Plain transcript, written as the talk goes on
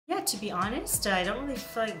to be honest, I don't really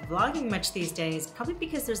feel like vlogging much these days. Probably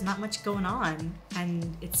because there's not much going on,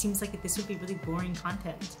 and it seems like this would be really boring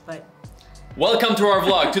content, but... Welcome to our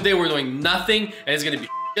vlog. Today we're doing nothing, and it's gonna be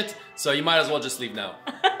shit, so you might as well just leave now.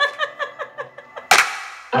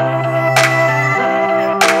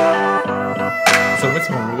 So what's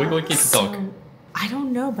wrong? We're going to talk. I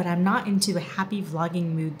don't know, but I'm not into a happy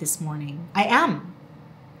vlogging mood this morning. I am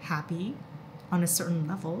happy on a certain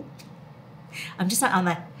level. I'm just not on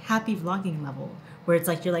that happy vlogging level where it's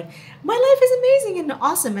like, you're like, my life is amazing and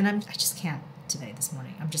awesome, and I just can't today, this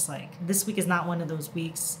morning. I'm just like, this week is not one of those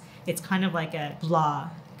weeks. It's kind of like a blah,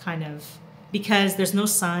 kind of, because there's no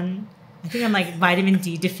sun. I think I'm like vitamin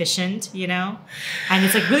D deficient, you know? And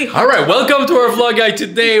it's like really hard. All right, welcome to our vlog, guys.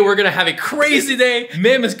 Today we're gonna have a crazy day.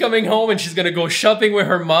 Mim is coming home and she's gonna go shopping with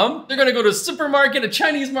her mom. They're gonna go to a supermarket, a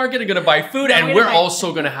Chinese market, they're gonna buy food, and we're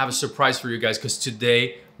also gonna have a surprise for you guys because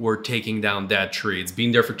today we're taking down that tree. It's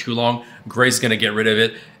been there for too long. Grace is gonna get rid of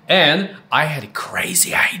it. And I had a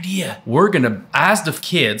crazy idea. We're gonna ask the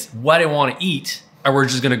kids what they wanna eat, and we're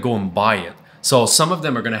just gonna go and buy it. So some of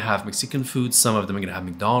them are gonna have Mexican food, some of them are gonna have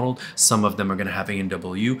McDonald's, some of them are gonna have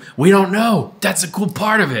A&W. We don't know. That's the cool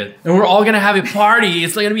part of it. And we're all gonna have a party.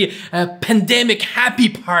 It's like gonna be a pandemic happy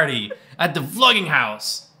party at the vlogging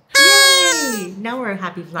house. Yay! Now we're a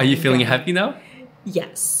happy vlogging. Are you feeling happy now?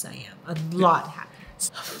 Yes, I am. A lot happy.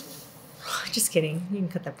 Just kidding. You can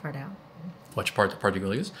cut that part out. Which part? The part you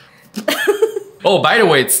gonna use? Oh, by the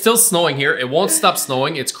way, it's still snowing here. It won't stop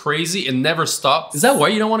snowing. It's crazy. It never stops. Is that why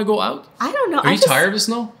you don't want to go out? I don't know. Are you tired of the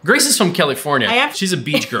snow? Grace is from California. She's a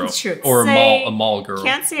beach girl. Or a mall girl.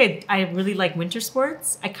 Can't say I really like winter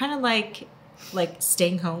sports. I kind of like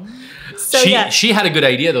staying home. So she had a good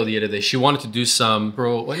idea though the other day. She wanted to do some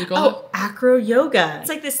what do you call it? Acro yoga. It's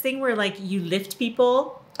like this thing where like you lift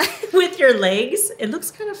people with your legs. It looks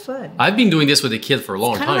kind of fun. I've been doing this with a kid for a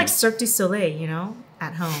long time. Kind of like Cirque du Soleil, you know,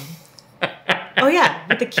 at home. Oh yeah,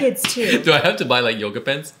 with the kids too. Do I have to buy like yoga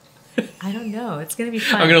pants? I don't know. It's gonna be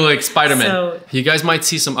fun. I'm gonna look like Spider-Man. So, you guys might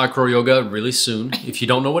see some acro yoga really soon. If you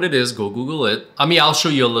don't know what it is, go Google it. I mean, I'll show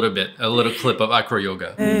you a little clip of acro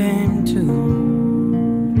yoga.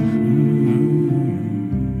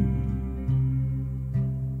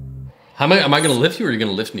 Am I gonna lift you or are you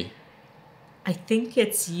gonna lift me? I think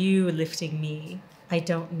it's you lifting me. I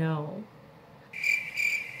don't know.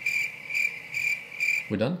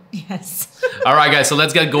 We're done? Yes. All right, guys, so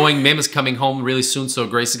let's get going. Mim is coming home really soon, so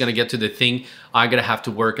Grace is gonna get to the thing. I'm gonna have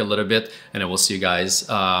to work a little bit, and then we'll see you guys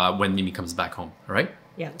when Mimi comes back home, all right?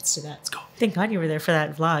 Yeah, let's do that. Let's go. Thank God you were there for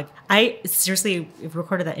that vlog. I seriously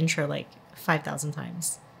recorded that intro like 5,000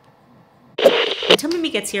 times. Until Mimi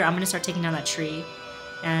gets here, I'm gonna start taking down that tree,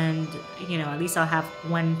 and you know, at least I'll have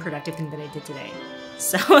one productive thing that I did today.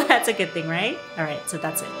 So that's a good thing, right? All right, so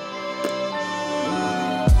that's it.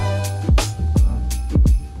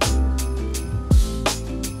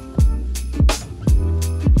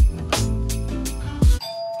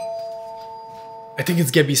 I think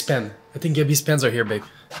it's Gabby's pen. I think Gabby's pens are here, babe.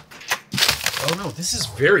 Oh no, this is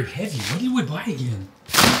very heavy. What did we buy again?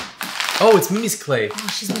 Oh, it's Mimi's clay. Oh,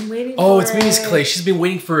 she's been waiting for it's Mimi's clay. She's been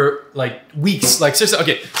waiting for like weeks. Like seriously,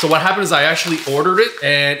 okay. So what happened is I actually ordered it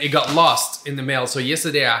and it got lost in the mail. So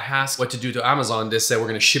yesterday I asked what to do to Amazon. They said we're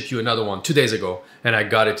gonna ship you another one 2 days ago. And I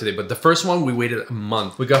got it today. But the first one, we waited a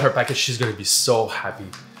month. We got her package. She's gonna be so happy.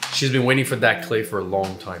 She's been waiting for that clay for a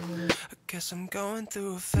long time. Guess I'm going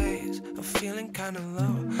through a phase of feeling kind of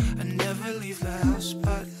low. I never leave the house,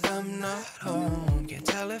 but I'm not home. Can't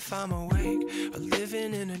tell if I'm awake or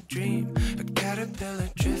living in a dream. A caterpillar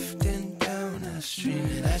drifting down a stream.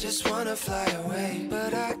 And I just wanna fly away,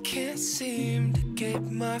 but I can't seem to get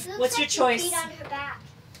my... What's your choice?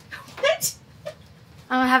 What?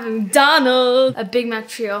 I'm having McDonald's, a Big Mac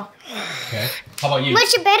trio. Okay. How about you?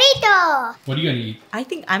 Mucho burrito. What are you gonna eat? I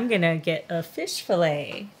think I'm gonna get a fish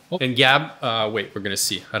fillet. And Gab, wait, we're gonna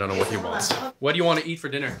see. I don't know what he wants. What do you want to eat for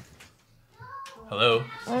dinner? Hello?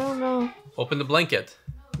 I don't know. Open the blanket.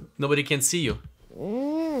 Nobody can see you.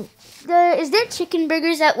 Is there chicken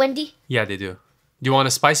burgers at Wendy? Yeah, they do. Do you want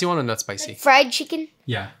a spicy one or not spicy? Fried chicken?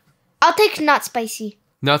 Yeah. I'll take not spicy.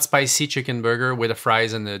 Not spicy chicken burger with the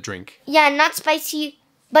fries and the drink. Yeah, not spicy.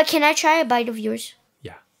 But can I try a bite of yours?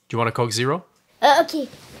 Yeah. Do you want a Coke Zero? Okay.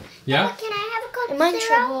 Yeah? Can I have a Coke Zero? I'm in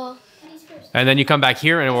trouble. And then you come back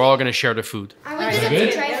here and we're all gonna share the food. Are we gonna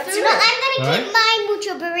good? No, I'm gonna keep my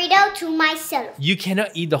mucho burrito to myself. You cannot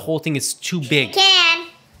eat the whole thing, it's too big. Can.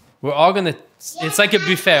 We're all gonna, it's like a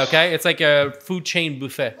buffet, okay? It's like a food chain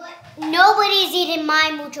buffet. Nobody's eating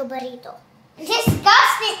my mucho burrito.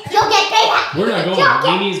 Disgusting. You'll get payback. We're not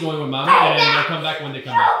going. Mimi is going with Mama and they'll come back when they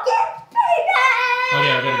come back. You'll get payback. Okay,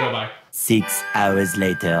 I gotta go by. 6 hours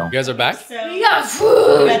later. You guys are back? So We got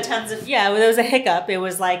food. we got tons of well, there was a hiccup. It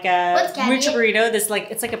was like a What's Gabby? mucho burrito. It's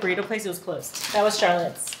like a burrito place. It was closed. That was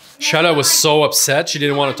Charlotte's. Charlotte was so upset. She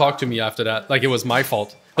didn't want to talk to me after that. Like it was my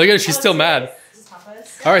fault. Look at her. She's still mad. This is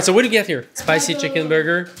tapas. All right, so what do you get here? Spicy chicken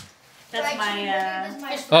burger. That's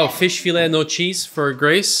my Oh, fish fillet, no cheese for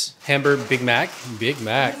Grace. Hamburger, Big Mac. Big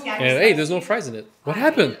Mac. And hey, there's no fries in it. What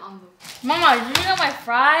happened? Mama, did you know my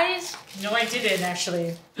fries? No, I didn't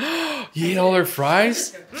actually. You ate all her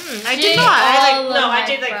fries? I She did ate not. all of I my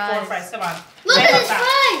did like 4 fries. fries. Come on. Look Right at off his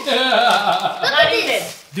bat. fries. Not even.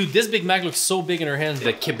 Dude, this Big Mac looks so big in her hands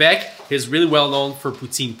that Quebec is really well known for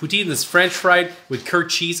poutine. Poutine is French fried with curd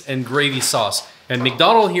cheese and gravy sauce. And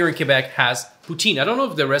McDonald's here in Quebec has poutine. I don't know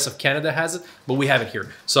if the rest of Canada has it, but we have it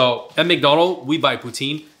here. So at McDonald's, we buy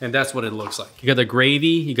poutine, and that's what it looks like. You got the gravy,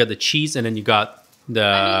 you got the cheese, and then you got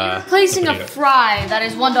the... Replacing a potato. fry that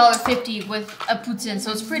is $1.50 with a poutine,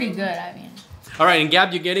 so it's pretty good, I mean. All right, and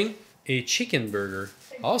Gab, you're getting a chicken burger.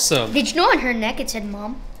 Awesome. Did you know on her neck it said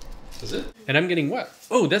mom? Is it? And I'm getting what?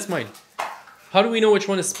 Oh, that's mine. How do we know which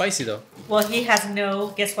one is spicy though? Well, he has no,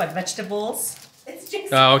 guess what, vegetables. It's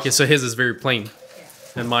just. Okay, so his is very plain.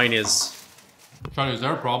 And mine is... Charlie, is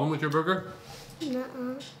there a problem with your burger?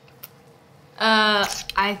 I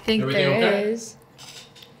think Everything there okay? is.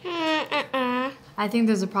 I think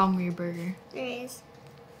there's a problem with your burger. There is.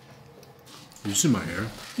 You see my hair?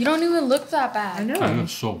 You don't even look that bad. I know. I look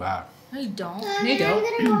so bad. No, you don't. You don't.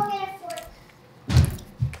 I'm gonna go get a fork.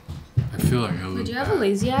 I feel like I look Did you have a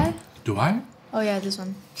lazy eye? Do I? Oh yeah, this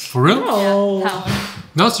one. For real? Oh. That one.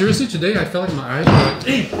 No, seriously, today I felt like my eyes were like...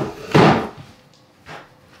 Hey!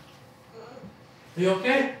 Are you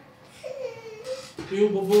okay? You,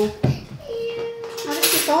 boo-boo? How did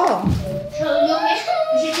she fall?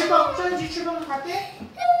 Did you trip on the carpet?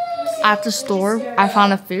 At the store, I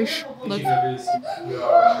found a fish. Look.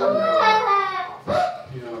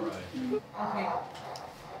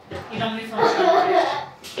 You don't need to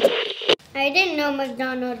I didn't know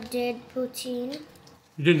McDonald's did poutine.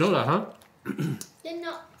 You didn't know that, huh? Didn't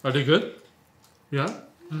know. Are they good? Yeah?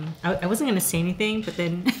 I wasn't gonna say anything, but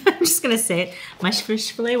then I'm just gonna say it. My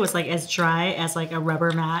fish fillet was like as dry as like a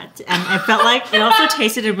rubber mat, and I felt like it also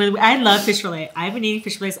tasted really. I love fish fillet. I've been eating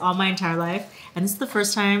fish fillets all my entire life, and this is the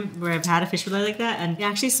first time where I've had a fish fillet like that, and it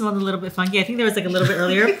actually smelled a little bit funky. I think there was like a little bit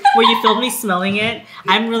earlier where you filmed me smelling it.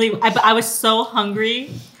 I was so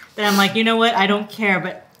hungry that I'm like, you know what? I don't care,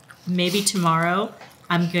 but maybe tomorrow.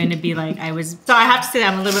 I'm going to be like, so I have to say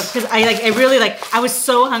that I'm a little bit, because I was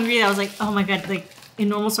so hungry that I was like, oh my God, like in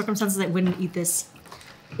normal circumstances, I wouldn't eat this.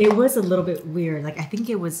 It was a little bit weird. Like, I think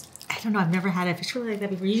it was, I don't know, I've never had a fish fillet like that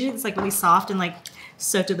before. Usually it's like really soft and like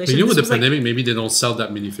so delicious. But you know, with the This was, like- pandemic, maybe they don't sell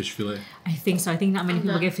that many fish fillet. I think so. I think not many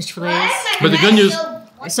people get fish fillets. But the good news...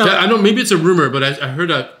 So, I know, maybe it's a rumor, but I heard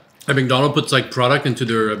that McDonald's puts like product into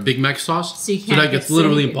their Big Mac sauce. So you can't like get it's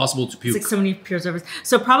literally sick. impossible to it's puke. like so many preservatives.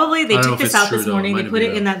 So probably they I don't know took if this it's out true, this though. morning. Might They have put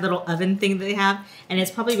been it in that little oven thing that they have, and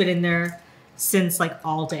it's probably been in there since like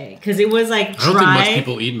all day because it was like I don't think dry much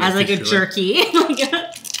people eat as like a fish fillet. jerky.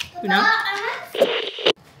 You know?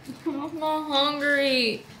 I'm not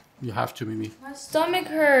hungry. You have to, Mimi. My stomach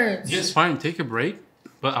hurts. Yes, fine. Take a break,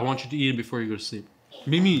 but I want you to eat it before you go to sleep.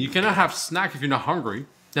 Mimi, you cannot have snack if you're not hungry.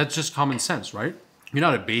 That's just common sense, right? You're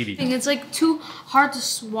not a baby. It's like too hard to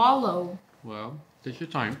swallow. Well, take your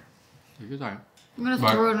time. Take your time. I'm gonna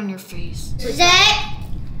Bye. throw it on your face. Set,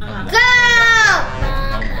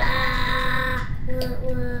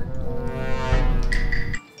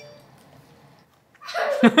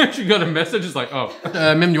 She got a message. It's like, oh.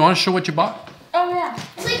 Mim, you want to show what you bought? Oh yeah.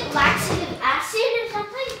 It's like laxative acid or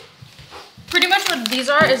something. Pretty much what these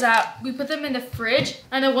are is that we put them in the fridge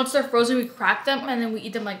and then once they're frozen we crack them and then we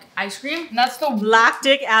eat them like ice cream. And that's the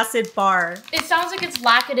Lactic acid bar. It sounds like it's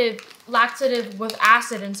laxative with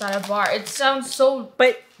acid inside a bar. It sounds so.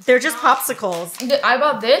 But they're just popsicles. I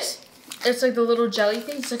bought this. It's like the little jelly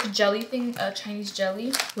thing. It's like a jelly thing, a Chinese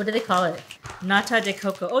jelly. What do they call it? Nata de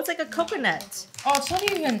coco. Oh, it's like a coconut. Oh, it's not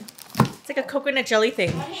even. It's like a coconut jelly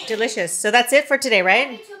thing. Delicious. So that's it for today,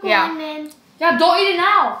 right? Yeah. Yeah, don't eat it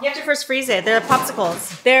now. You have to first freeze it. They're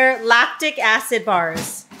popsicles. They're lactic acid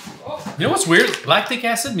bars. You know what's weird? Lactic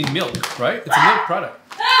acid means milk, right? It's a milk product.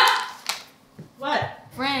 What?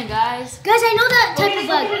 Friend, guys. Guys, I know that type of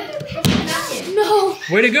bug.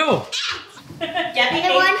 No. Way to go. Gabby,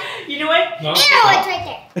 Other one? you know what? No. Ew, it's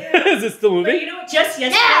right there. Is it still But moving? you know what? Just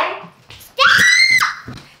yesterday.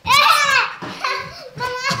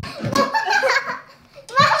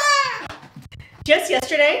 Just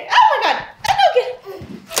yesterday. Oh my God.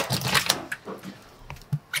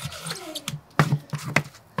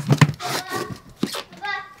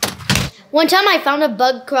 One time I found a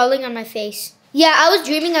bug crawling on my face. Yeah, I was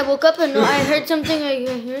dreaming. I woke up and I heard something right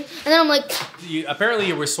here. And then I'm like... Apparently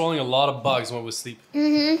you were swallowing a lot of bugs when we sleep.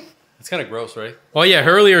 Mm-hmm. It's kind of gross, right? Oh yeah,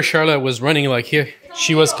 earlier Charlotte was running like here.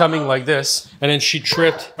 She was coming like this. And then she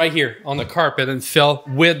tripped right here on the carpet and fell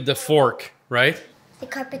with the fork, right? The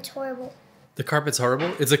carpet's horrible. The carpet's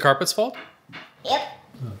horrible? It's the carpet's fault? Yep.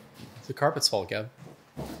 Oh. It's the carpet's fault, Gab.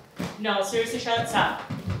 No, seriously, Charlotte, stop.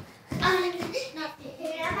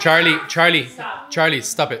 Charlie,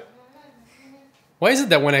 stop it. Why is it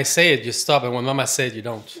that when I say it, you stop, and when Mama says it, you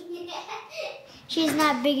don't? She's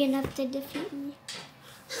not big enough to defeat me.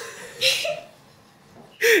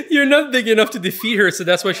 You're not big enough to defeat her, so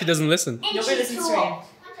that's why she doesn't listen. Nobody listens to me.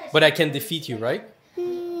 But I can defeat you, right?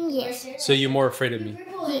 Yes. So you're more afraid of me.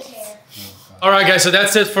 Yes. All right, guys, so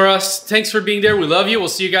that's it for us. Thanks for being there. We love you. We'll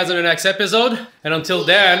see you guys in the next episode. And until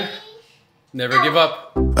then, never give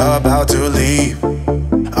up. About to leave,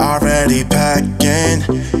 already packing.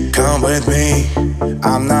 Come with me,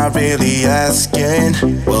 I'm not really asking.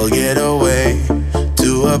 We'll get away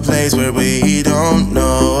to a place where we don't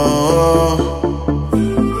know.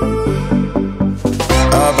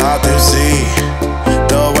 About to see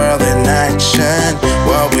the world in action,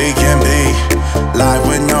 what we can be, life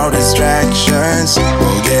with no distractions.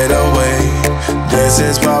 We'll get away, this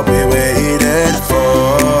is what we will.